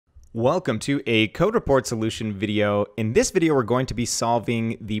Welcome to a code report solution video. In this video, we're going to be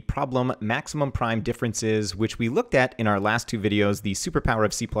solving the problem maximum prime differences, which we looked at in our last two videos, the superpower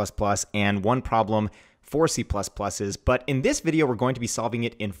of C++ and one problem for C++s. But in this video, we're going to be solving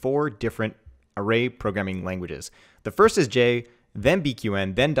it in four different array programming languages. The first is J, then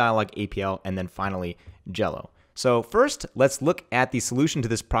BQN, then Dialog APL, and then finally Jello. So first, let's look at the solution to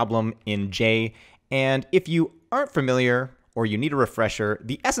this problem in J. And if you aren't familiar, or you need a refresher,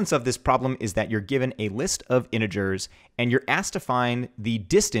 the essence of this problem is that you're given a list of integers and you're asked to find the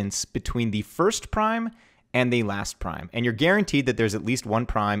distance between the first prime and the last prime. And you're guaranteed that there's at least one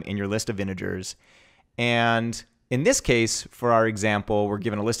prime in your list of integers. And in this case, for our example, we're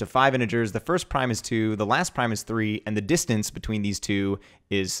given a list of 5 integers. The first prime is 2, the last prime is 3, and the distance between these two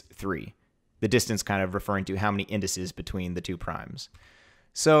is 3. The distance kind of referring to how many indices between the two primes.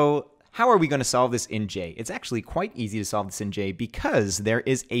 So how are we going to solve this in J? It's actually quite easy to solve this in J because there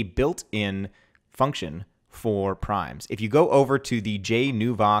is a built-in function for primes. If you go over to the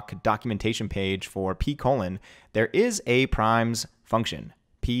JNuvoc documentation page for p colon, there is a primes function,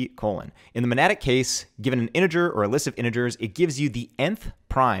 p colon. In the monadic case, given an integer or a list of integers, it gives you the nth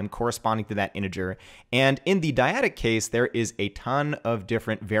prime corresponding to that integer. And in the dyadic case, there is a ton of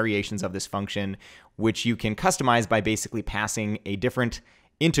different variations of this function, which you can customize by basically passing a different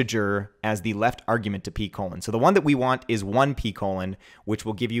integer as the left argument to p colon. So the one that we want is 1 p colon, which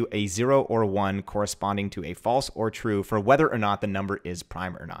will give you a 0 or 1 corresponding to a false or true for whether or not the number is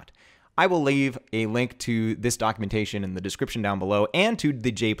prime or not. I will leave a link to this documentation in the description down below and to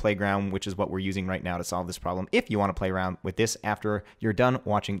the J Playground, which is what we're using right now to solve this problem, if you want to play around with this after you're done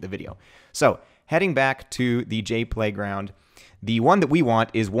watching the video. So heading back to the J Playground, the one that we want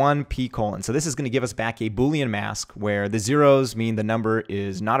is 1 p colon. So this is going to give us back a Boolean mask where the zeros mean the number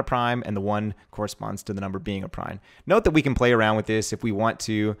is not a prime and the 1 corresponds to the number being a prime. Note that we can play around with this if we want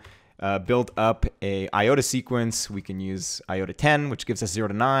to build up a iota sequence. We can use iota 10, which gives us 0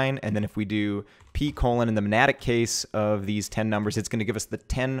 to 9. And then if we do p colon in the monadic case of these 10 numbers, it's going to give us the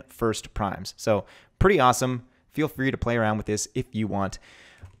 10 first primes. So pretty awesome. Feel free to play around with this if you want.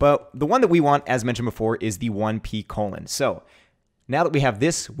 But the one that we want, as mentioned before, is the 1 p colon. So now that we have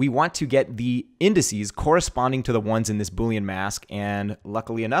this, we want to get the indices corresponding to the ones in this Boolean mask. And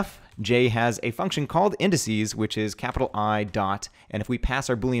luckily enough, J has a function called indices, which is capital I dot. And if we pass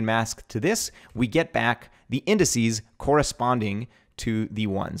our Boolean mask to this, we get back the indices corresponding to the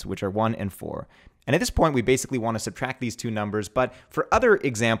ones, which are 1 and 4. And at this point, we basically want to subtract these two numbers. But for other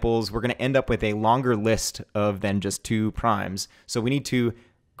examples, we're going to end up with a longer list of than just 2 primes. So we need to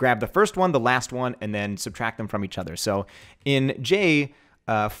grab the first one, the last one, and then subtract them from each other. So in J,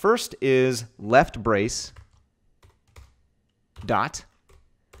 first is left brace dot,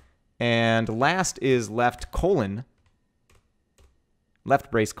 and last is left colon,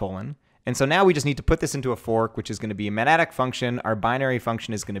 left brace colon. And so now we just need to put this into a fork, which is going to be a monadic function. Our binary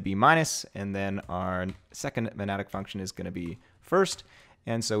function is going to be minus, and then our second monadic function is going to be first.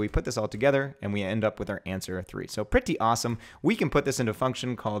 And so we put this all together and we end up with our answer 3. So pretty awesome. We can put this into a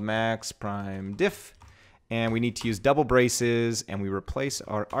function called max prime diff, and we need to use double braces, and we replace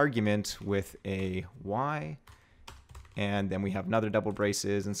our argument with a y, and then we have another double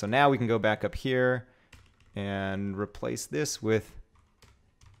braces. And so now we can go back up here and replace this with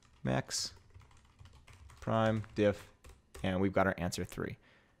max prime diff, and we've got our answer 3.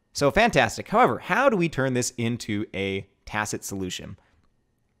 So fantastic. However, how do we turn this into a tacit solution?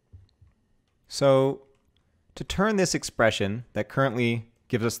 So to turn this expression that currently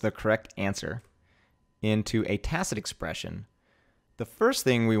gives us the correct answer into a tacit expression, the first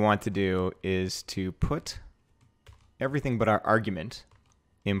thing we want to do is to put everything but our argument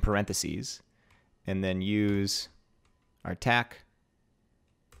in parentheses and then use our tac.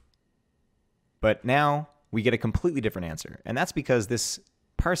 But now we get a completely different answer, and that's because this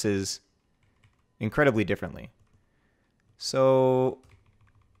parses incredibly differently. So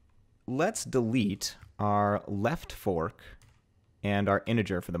let's delete our left fork and our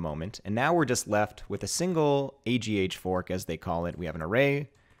integer for the moment. And now we're just left with a single AGH fork, as they call it. We have an array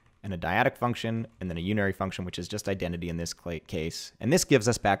and a dyadic function and then a unary function, which is just identity in this case. And this gives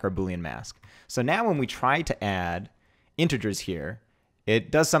us back our Boolean mask. So now when we try to add integers here,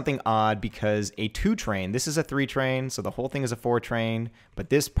 it does something odd because a 2 train, this is a 3 train, so the whole thing is a 4 train, but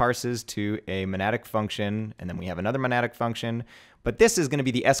this parses to a monadic function, and then we have another monadic function. But this is going to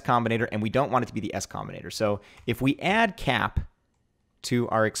be the S combinator, and we don't want it to be the S combinator. So if we add cap to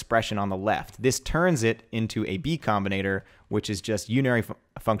our expression on the left, this turns it into a B combinator, which is just unary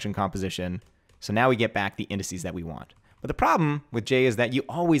function composition. So now we get back the indices that we want. But the problem with J is that you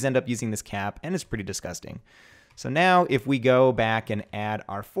always end up using this cap, and it's pretty disgusting. So now if we go back and add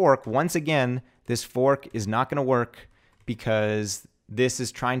our fork, once again, this fork is not going to work because this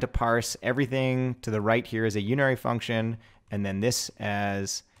is trying to parse everything to the right here as a unary function, and then this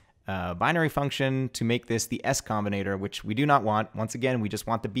as a binary function to make this the S combinator, which we do not want. Once again, we just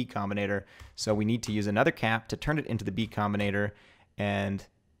want the B combinator. So we need to use another cap to turn it into the B combinator, and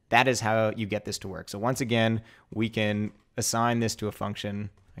that is how you get this to work. So once again, we can assign this to a function.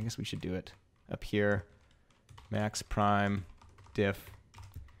 I guess we should do it up here. Max prime diff.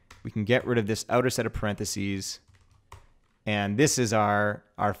 We can get rid of this outer set of parentheses. And this is our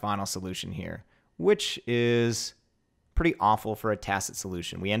final solution here, which is pretty awful for a tacit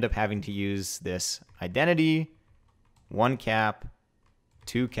solution. We end up having to use this identity, 1 cap,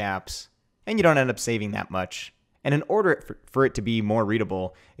 2 caps, and you don't end up saving that much. And in order for it to be more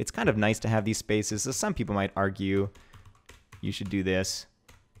readable, it's kind of nice to have these spaces. So some people might argue you should do this,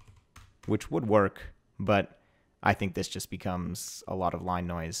 which would work, but I think this just becomes a lot of line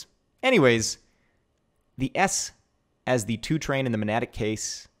noise. Anyways, the S as the to train in the monadic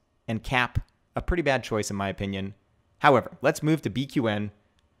case, and cap, a pretty bad choice in my opinion. However, let's move to BQN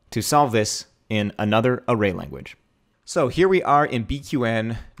to solve this in another array language. So here we are in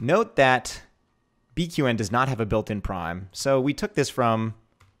BQN. Note that BQN does not have a built-in prime. So we took this from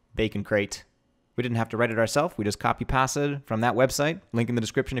Bacon Crate. We didn't have to write it ourselves. We just copy-pasted from that website. Link in the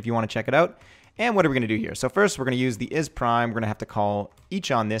description if you want to check it out. And what are we going to do here? So first, we're going to use the is prime. We're going to have to call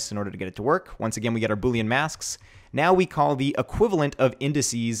each on this in order to get it to work. Once again, we get our Boolean masks. Now we call the equivalent of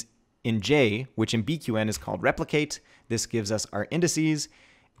indices in J, which in BQN is called replicate. This gives us our indices.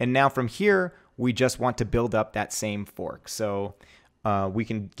 And now from here, we just want to build up that same fork. So we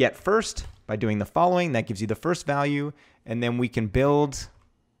can get first by doing the following. That gives you the first value. And then we can build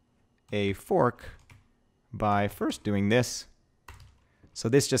a fork by first doing this. So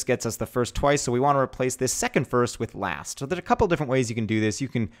this just gets us the first twice. So we want to replace this second first with last. So there's a couple different ways you can do this. You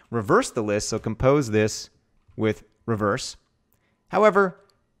can reverse the list. So compose this with reverse. However,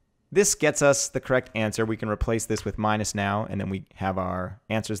 this gets us the correct answer. We can replace this with minus now, and then we have our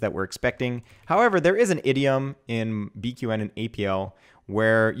answers that we're expecting. However, there is an idiom in BQN and APL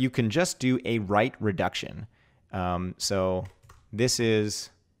where you can just do a right reduction. So this is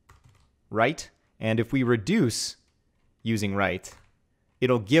right, and if we reduce using right,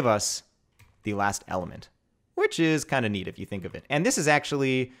 it'll give us the last element, which is kind of neat if you think of it. And this is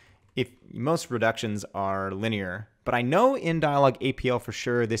actually, if most reductions are linear, but I know in Dialog APL for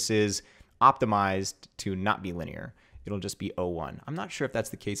sure this is optimized to not be linear. It'll just be O1. I'm not sure if that's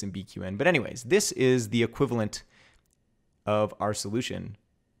the case in BQN, but anyways, this is the equivalent of our solution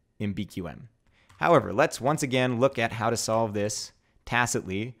in BQN. However, let's once again look at how to solve this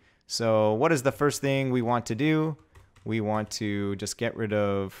tacitly. So what is the first thing we want to do? We want to just get rid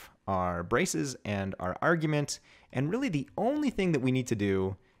of our braces and our argument. And really the only thing that we need to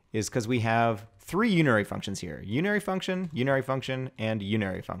do is, because we have 3 unary functions here, unary function, and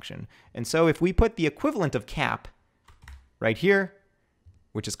unary function. And so if we put the equivalent of cap right here,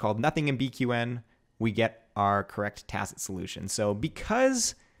 which is called nothing in BQN, we get our correct tacit solution. So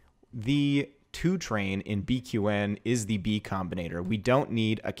because the to train in BQN is the B combinator, we don't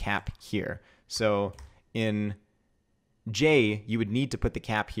need a cap here. So in J, you would need to put the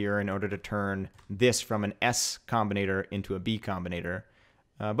cap here in order to turn this from an S combinator into a B combinator.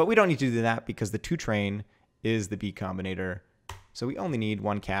 But we don't need to do that because the to train is the B combinator. So we only need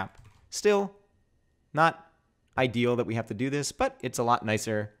 1 cap. Still not ideal that we have to do this, but it's a lot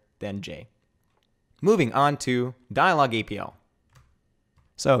nicer than J. Moving on to Dialog APL.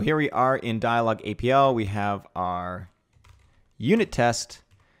 So here we are in Dialog APL. We have our unit test.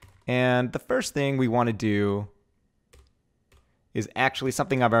 And the first thing we want to do is actually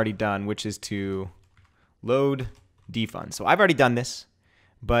something I've already done, which is to load defunds. So I've already done this.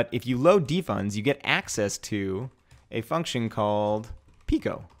 But if you load defunds, you get access to a function called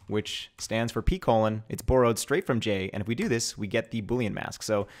pico, which stands for p:. It's borrowed straight from J. And if we do this, we get the Boolean mask.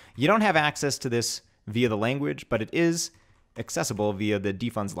 So you don't have access to this via the language, but it is accessible via the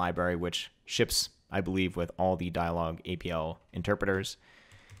defunds library, which ships, I believe, with all the Dialog APL interpreters.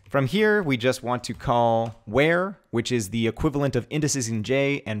 From here, we just want to call where, which is the equivalent of indices in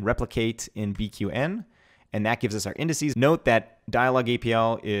J and replicate in BQN. And that gives us our indices. Note that Dialog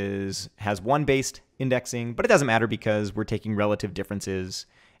APL has 1-based indexing, but it doesn't matter because we're taking relative differences.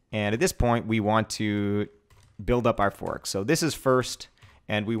 And at this point, we want to build up our fork. So this is first,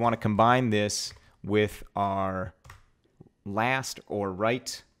 and we want to combine this with our last or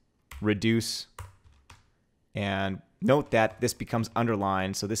right reduce. And note that this becomes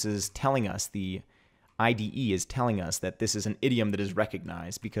underlined. So this is telling us, the IDE is telling us that this is an idiom that is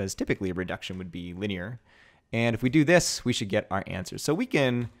recognized, because typically a reduction would be linear. And if we do this, we should get our answer. So we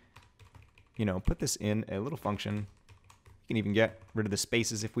can, put this in a little function. We can even get rid of the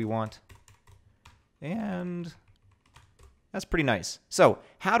spaces if we want. And that's pretty nice. So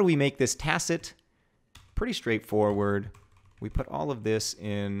how do we make this tacit? Pretty straightforward. We put all of this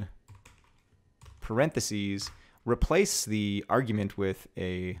in parentheses, replace the argument with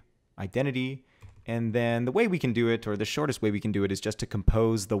a identity, and then the way we can do it, or the shortest way we can do it, is just to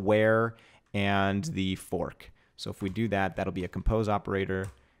compose the where and the fork. So if we do that, that'll be a compose operator,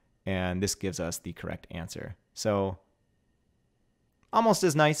 and this gives us the correct answer. So almost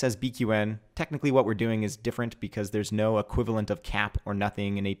as nice as BQN. Technically what we're doing is different because there's no equivalent of cap or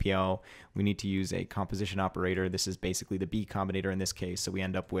nothing in APL. We need to use a composition operator. This is basically the B combinator in this case. So we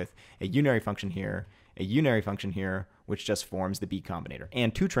end up with a unary function here, a unary function here, which just forms the B combinator.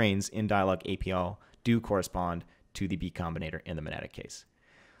 And two trains in dialog APL do correspond to the B combinator in the monadic case.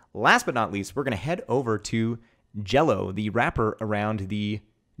 Last but not least, we're going to head over to Jello, the wrapper around the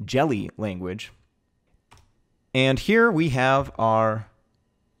jelly language. And here we have our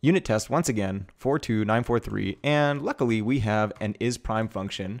unit test once again, 42943, and luckily we have an isPrime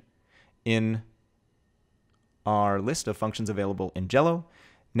function in our list of functions available in Jello.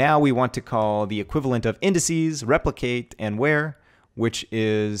 Now we want to call the equivalent of indices, replicate, and where, which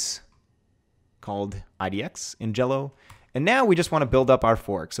is called IDX in Jello. And now we just want to build up our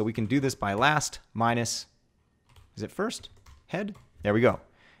fork. So we can do this by last minus, is it first? Head? There we go.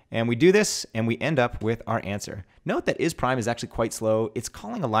 And we do this, and we end up with our answer. Note that isPrime is actually quite slow. It's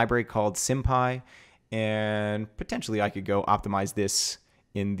calling a library called SymPy, and potentially I could go optimize this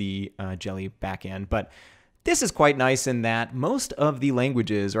in the Jelly backend. But this is quite nice in that most of the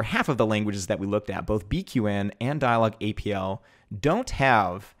languages, or half of the languages that we looked at, both BQN and dialog APL, don't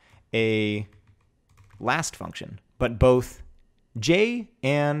have a last function, but both J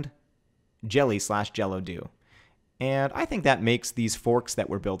and Jelly/Jello do. And I think that makes these forks that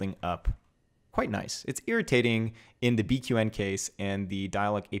we're building up quite nice. It's irritating in the BQN case and the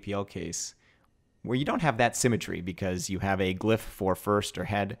dialog APL case where you don't have that symmetry because you have a glyph for first or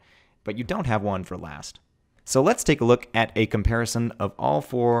head, but you don't have one for last. So let's take a look at a comparison of all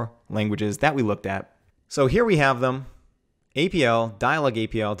four languages that we looked at. So here we have them. APL, dialog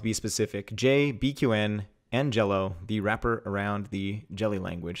APL to be specific, J, BQN, and Jello, the wrapper around the jelly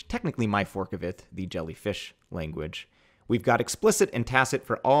language. Technically my fork of it, the jellyfish language. We've got explicit and tacit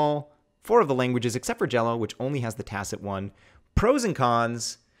for all four of the languages except for Jello, which only has the tacit one. Pros and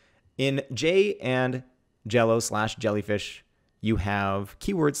cons. In J and Jello/jellyfish, you have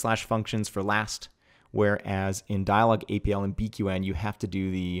keywords/functions for last, whereas in dialog APL and BQN, you have to do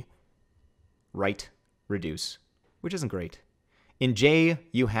the write reduce, which isn't great. In J,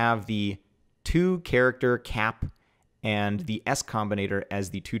 you have the 2-character cap and the S combinator as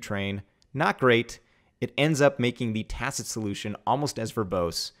the 2-train. Not great. It ends up making the tacit solution almost as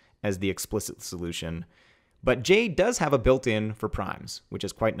verbose as the explicit solution. But J does have a built-in for primes, which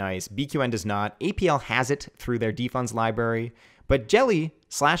is quite nice. BQN does not. APL has it through their defunds library, but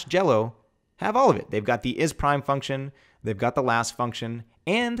Jelly/Jello have all of it. They've got the isPrime function, they've got the last function,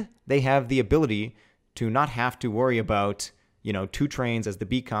 and they have the ability to not have to worry about 2 trains as the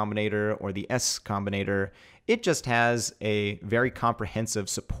B combinator or the S combinator. It just has a very comprehensive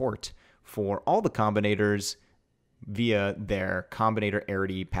support for all the combinators via their combinator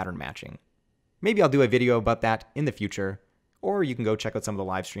arity pattern matching. Maybe I'll do a video about that in the future, or you can go check out some of the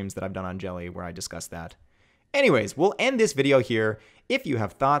live streams that I've done on Jelly where I discuss that. Anyways, we'll end this video here. If you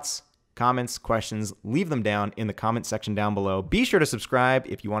have thoughts, comments, questions, leave them down in the comment section down below. Be sure to subscribe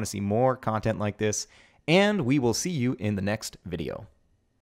if you want to see more content like this, and we will see you in the next video.